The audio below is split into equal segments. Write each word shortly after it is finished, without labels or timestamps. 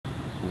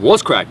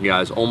What's cracking,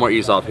 guys? Omar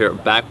Isov here,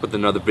 back with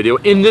another video.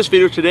 In this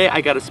video today,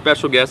 I got a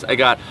special guest. I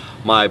got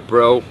my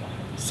bro,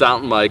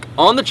 Silent Mike,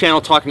 on the channel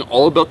talking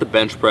all about the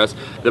bench press.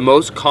 The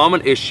most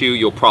common issue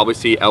you'll probably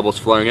see elbows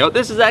flaring out.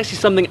 This is actually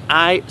something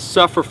I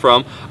suffer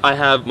from. I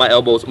have my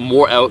elbows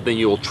more out than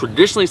you'll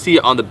traditionally see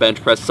on the bench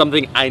press,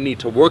 something I need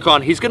to work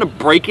on. He's gonna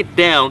break it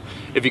down.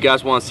 If you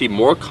guys wanna see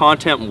more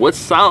content with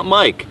Silent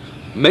Mike,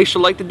 make sure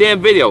to like the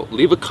damn video,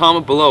 leave a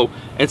comment below,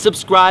 and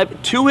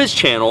subscribe to his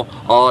channel.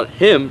 I'll let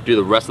him do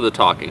the rest of the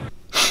talking.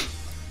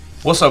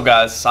 What's up,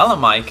 guys?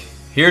 Silent Mike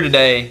here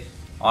today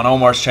on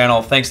Omar's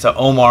channel. Thanks to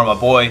Omar, my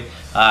boy,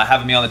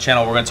 having me on the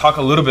channel. We're going to talk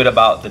a little bit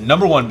about the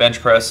 #1 bench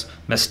press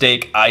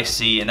mistake I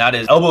see, and that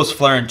is elbows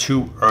flaring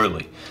too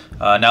early.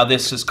 Now,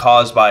 this is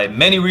caused by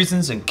many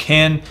reasons and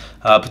can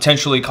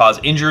potentially cause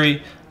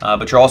injury,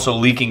 but you're also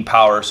leaking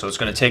power, so it's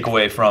going to take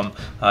away from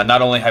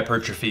not only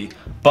hypertrophy,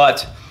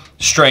 but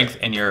strength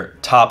in your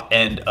top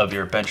end of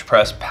your bench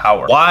press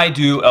power. Why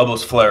do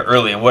elbows flare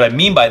early? And what I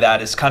mean by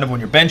that is kind of when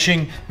you're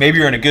benching, maybe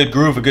you're in a good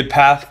groove, a good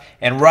path,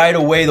 and right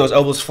away those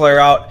elbows flare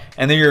out,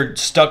 and then you're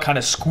stuck kind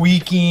of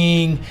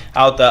squeaking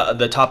out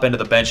the top end of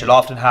the bench. It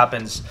often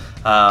happens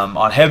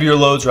on heavier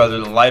loads rather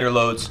than lighter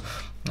loads,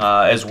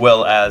 as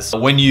well as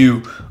when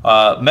you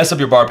mess up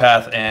your bar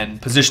path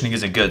and positioning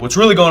isn't good. What's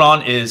really going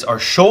on is our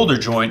shoulder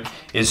joint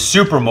is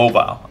super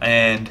mobile,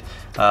 and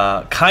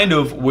kind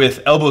of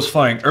with elbows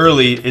flaring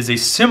early is a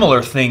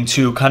similar thing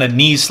to kind of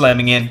knees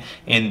slamming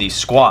in the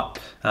squat,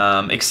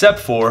 except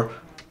for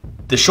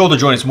the shoulder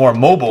joint is more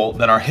mobile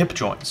than our hip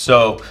joint.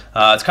 So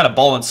it's kind of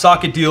ball and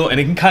socket deal, and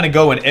it can kind of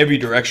go in every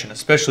direction,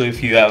 especially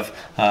if you have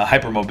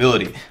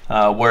hypermobility.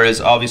 Whereas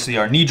obviously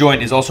our knee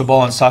joint is also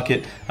ball and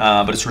socket,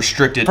 but it's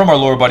restricted from our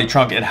lower body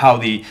trunk and how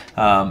the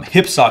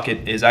hip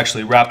socket is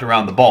actually wrapped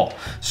around the ball.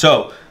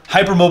 So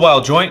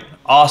hypermobile joint,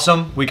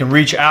 awesome. We can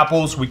reach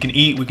apples, we can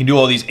eat, we can do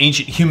all these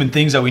ancient human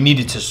things that we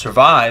needed to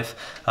survive.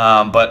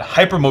 But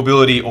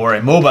hypermobility or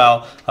a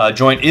mobile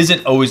joint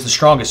isn't always the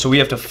strongest. So we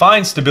have to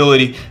find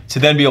stability to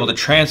then be able to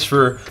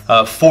transfer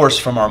force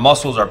from our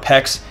muscles, our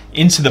pecs,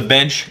 into the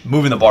bench,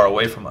 moving the bar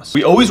away from us.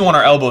 We always want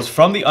our elbows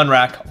from the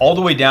unrack all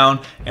the way down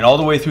and all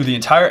the way through the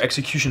entire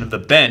execution of the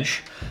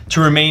bench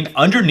to remain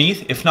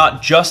underneath, if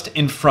not just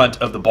in front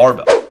of the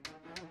barbell.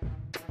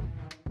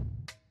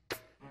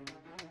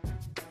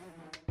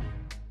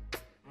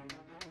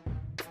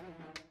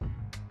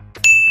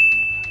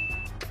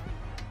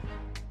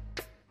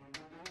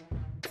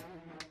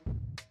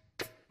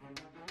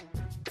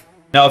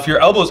 Now, if your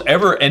elbows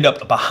ever end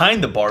up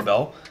behind the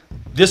barbell,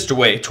 this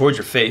way towards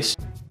your face,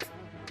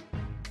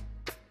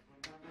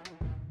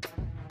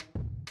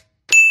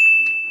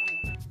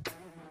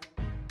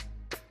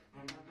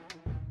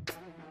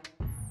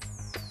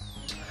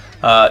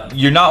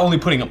 you're not only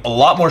putting a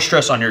lot more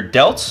stress on your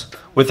delts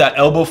with that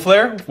elbow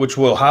flare, which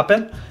will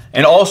happen,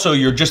 and also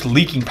you're just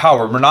leaking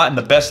power. We're not in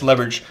the best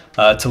leverage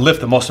to lift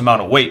the most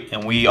amount of weight.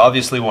 And we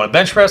obviously want to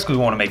bench press because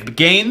we want to make the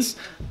gains,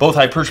 both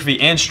hypertrophy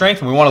and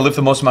strength, and we want to lift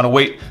the most amount of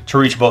weight to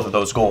reach both of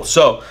those goals.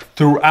 So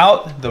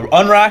throughout the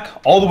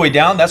unrack, all the way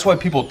down, that's why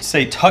people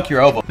say tuck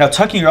your elbow. Now,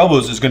 tucking your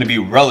elbows is going to be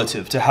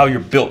relative to how you're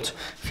built.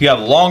 If you have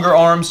longer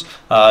arms,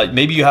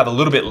 maybe you have a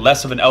little bit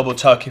less of an elbow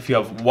tuck. If you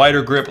have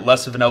wider grip,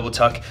 less of an elbow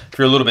tuck. If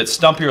you're a little bit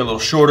stumpier, a little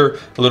shorter,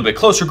 a little bit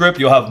closer grip,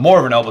 you'll have more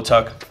of an elbow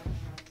tuck.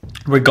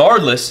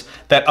 Regardless,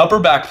 that upper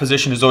back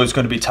position is always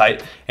going to be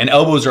tight, and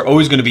elbows are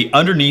always going to be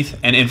underneath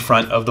and in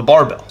front of the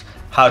barbell.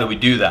 How do we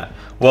do that?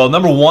 Well,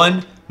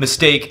 #1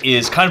 mistake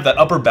is kind of that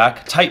upper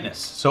back tightness.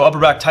 So upper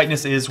back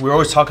tightness is, we're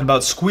always talking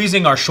about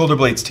squeezing our shoulder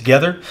blades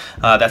together,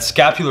 that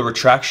scapular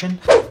retraction.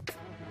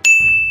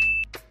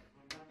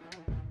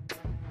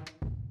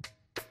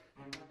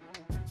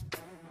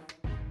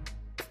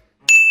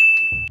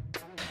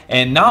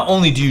 And not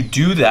only do you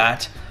do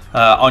that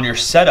on your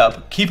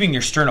setup, keeping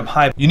your sternum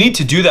high, you need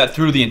to do that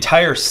through the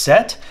entire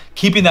set,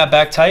 keeping that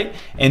back tight,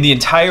 and the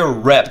entire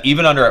rep,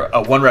 even under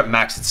a 1 rep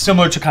max. It's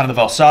similar to kind of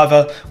the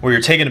Valsalva, where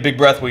you're taking a big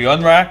breath where you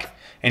unrack,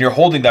 and you're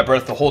holding that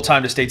breath the whole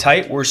time to stay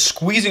tight. We're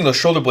squeezing those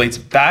shoulder blades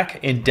back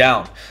and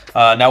down.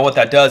 Now what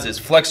that does is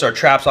flex our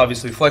traps,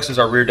 obviously flexes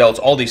our rear delts,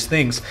 all these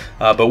things,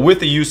 but with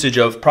the usage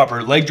of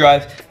proper leg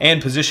drive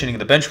and positioning in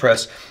the bench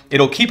press,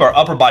 it'll keep our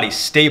upper body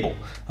stable.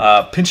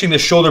 Pinching the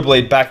shoulder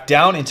blade back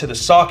down into the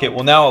socket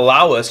will now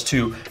allow us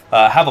to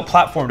have a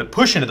platform to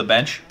push into the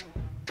bench,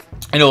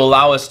 and it'll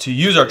allow us to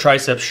use our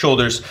triceps,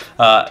 shoulders,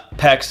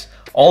 pecs,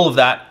 all of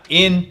that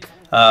in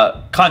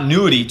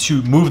continuity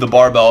to move the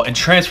barbell and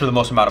transfer the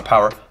most amount of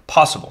power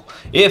possible.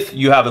 If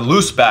you have a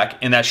loose back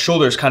and that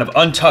shoulder is kind of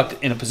untucked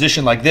in a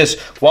position like this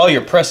while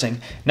you're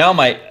pressing, now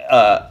my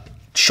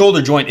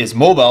shoulder joint is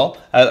mobile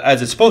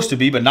as it's supposed to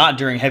be, but not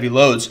during heavy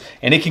loads,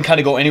 and it can kind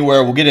of go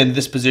anywhere. We'll get into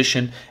this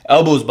position,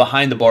 elbows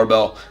behind the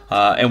barbell,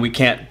 and we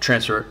can't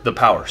transfer the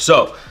power.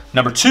 So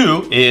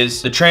 #2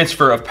 is the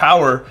transfer of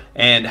power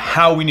and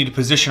how we need to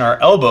position our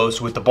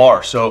elbows with the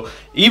bar. So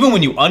even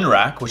when you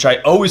unrack, which I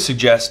always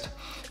suggest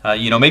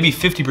maybe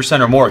 50%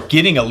 or more,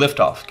 getting a lift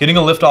off. Getting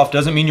a lift off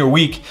doesn't mean you're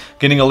weak.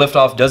 Getting a lift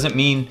off doesn't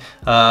mean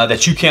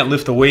that you can't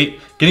lift the weight.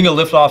 Getting a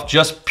lift off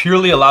just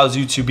purely allows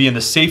you to be in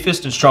the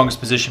safest and strongest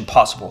position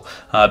possible.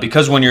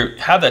 Because when you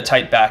have that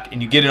tight back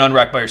and you get it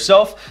unracked by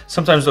yourself,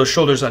 sometimes those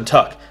shoulders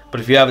untuck. But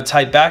if you have a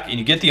tight back and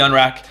you get the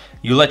unrack,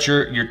 you let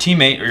your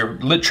teammate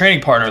or your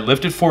training partner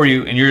lift it for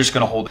you, and you're just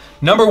gonna hold it.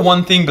 Number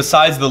one thing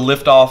besides the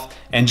lift off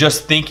and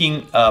just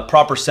thinking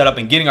proper setup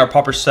and getting our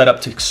proper setup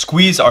to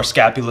squeeze our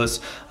scapulas,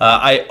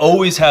 I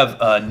always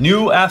have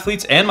new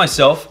athletes and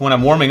myself when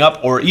I'm warming up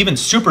or even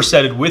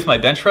supersetted with my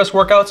bench press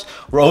workouts,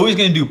 we're always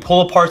gonna do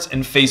pull aparts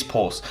and face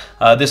pulls.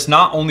 This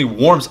not only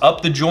warms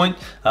up the joint,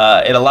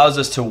 it allows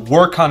us to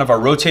work kind of our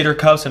rotator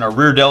cuffs and our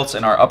rear delts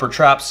and our upper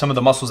traps, some of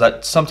the muscles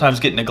that sometimes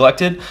get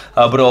neglected,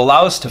 but it'll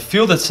allow us to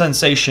feel the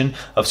sensation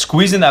of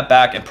squeezing that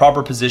back and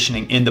proper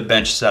positioning in the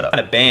bench setup.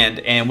 A band,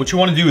 and what you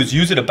want to do is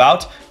use it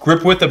about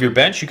grip width of your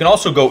bench. You can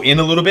also go in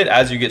a little bit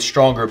as you get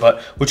stronger,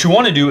 but what you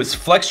want to do is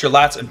flex your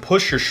lats and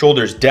push your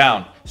shoulders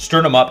down,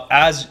 sternum up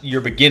as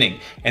you're beginning,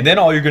 and then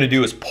all you're going to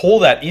do is pull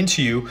that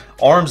into you,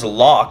 arms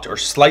locked or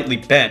slightly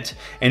bent,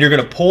 and you're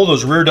going to pull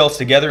those rear delts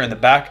together in the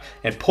back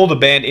and pull the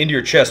band into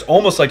your chest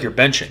almost like you're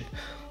benching.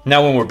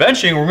 Now when we're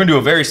benching, we're going to do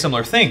a very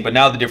similar thing, but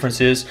now the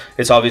difference is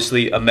it's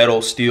obviously a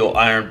metal, steel,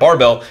 iron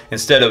barbell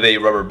instead of a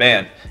rubber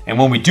band. And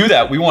when we do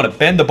that, we want to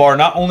bend the bar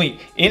not only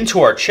into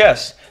our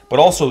chest, but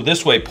also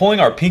this way, pulling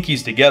our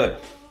pinkies together.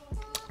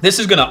 This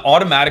is going to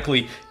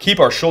automatically keep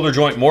our shoulder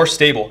joint more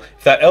stable.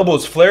 If that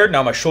elbow's flared,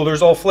 now my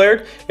shoulder's all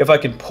flared. If I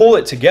can pull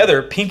it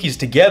together, pinkies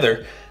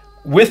together,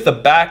 with the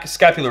back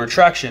scapular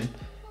retraction,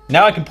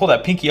 now I can pull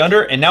that pinky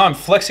under, and now I'm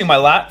flexing my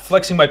lat,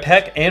 flexing my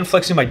pec, and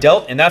flexing my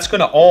delt, and that's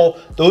gonna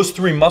those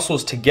three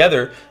muscles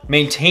together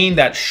maintain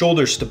that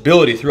shoulder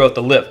stability throughout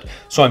the lift.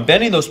 So I'm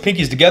bending those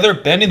pinkies together,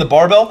 bending the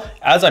barbell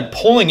as I'm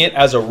pulling it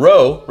as a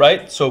row,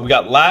 right? So we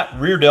got lat,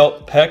 rear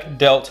delt, pec,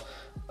 delt,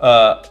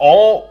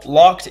 all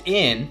locked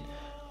in,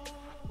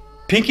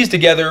 pinkies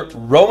together,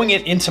 rowing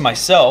it into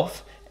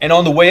myself, and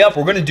on the way up,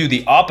 we're gonna do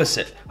the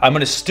opposite. I'm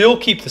gonna still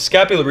keep the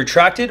scapula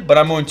retracted, but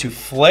I'm going to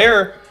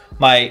flare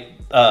my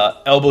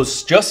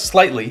elbows just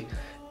slightly.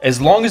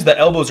 As long as the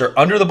elbows are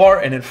under the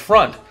bar and in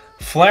front,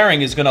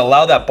 flaring is going to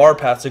allow that bar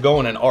path to go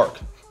in an arc.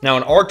 Now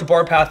an arced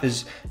bar path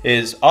is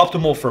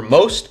optimal for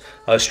most.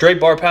 A straight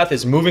bar path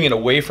is moving it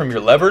away from your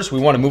levers. We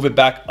want to move it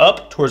back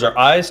up towards our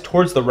eyes,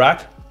 towards the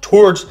rack,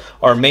 towards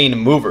our main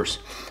movers.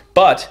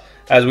 But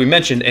as we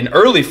mentioned, an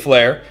early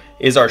flare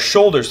is our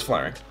shoulders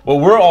flaring.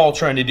 What we're all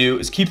trying to do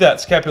is keep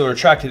that scapula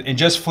retracted and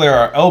just flare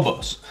our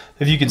elbows.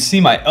 If you can see,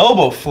 my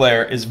elbow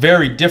flare is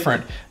very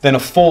different than a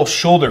full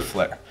shoulder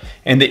flare.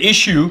 And the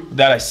issue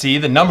that I see,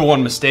 the number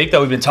one mistake that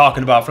we've been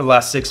talking about for the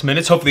last 6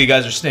 minutes, hopefully you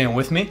guys are staying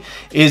with me,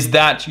 is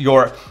that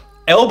your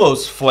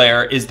elbows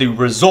flare is the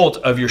result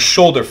of your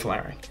shoulder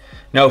flaring.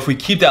 Now, if we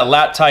keep that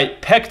lat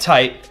tight, pec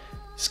tight,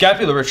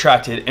 scapula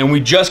retracted, and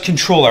we just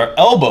control our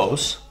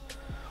elbows,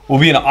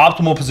 we'll be in an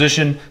optimal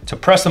position to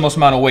press the most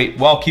amount of weight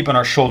while keeping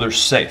our shoulders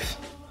safe.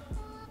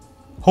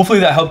 Hopefully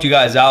that helped you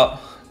guys out.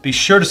 Be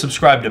sure to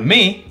subscribe to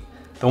me,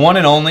 the one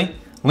and only.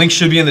 Link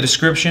should be in the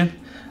description.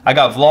 I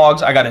got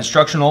vlogs, I got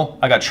instructional,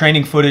 I got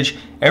training footage,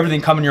 everything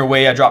coming your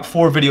way. I drop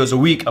 4 videos a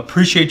week.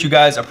 Appreciate you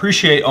guys,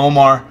 appreciate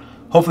Omar.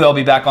 Hopefully I'll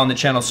be back on the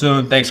channel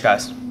soon. Thanks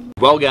guys.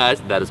 Well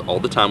guys, that is all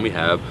the time we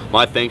have.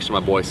 My thanks to my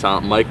boy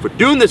Silent Mike for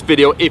doing this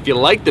video. If you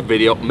liked the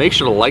video, make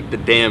sure to like the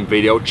damn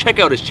video. Check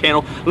out his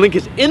channel, link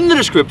is in the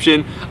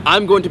description.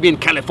 I'm going to be in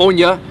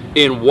California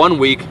in 1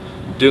 week,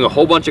 doing a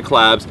whole bunch of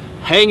collabs,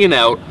 hanging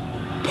out.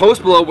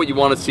 Post below what you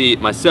want to see,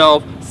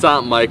 myself,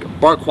 Silent Mike,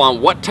 Bart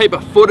Kwan, what type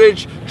of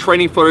footage,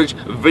 training footage,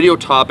 video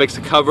topics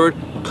covered.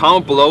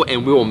 Comment below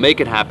and we will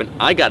make it happen.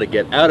 I gotta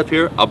get out of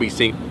here. I'll be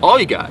seeing all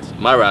you guys,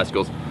 my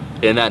rascals,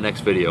 in that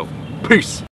next video. Peace.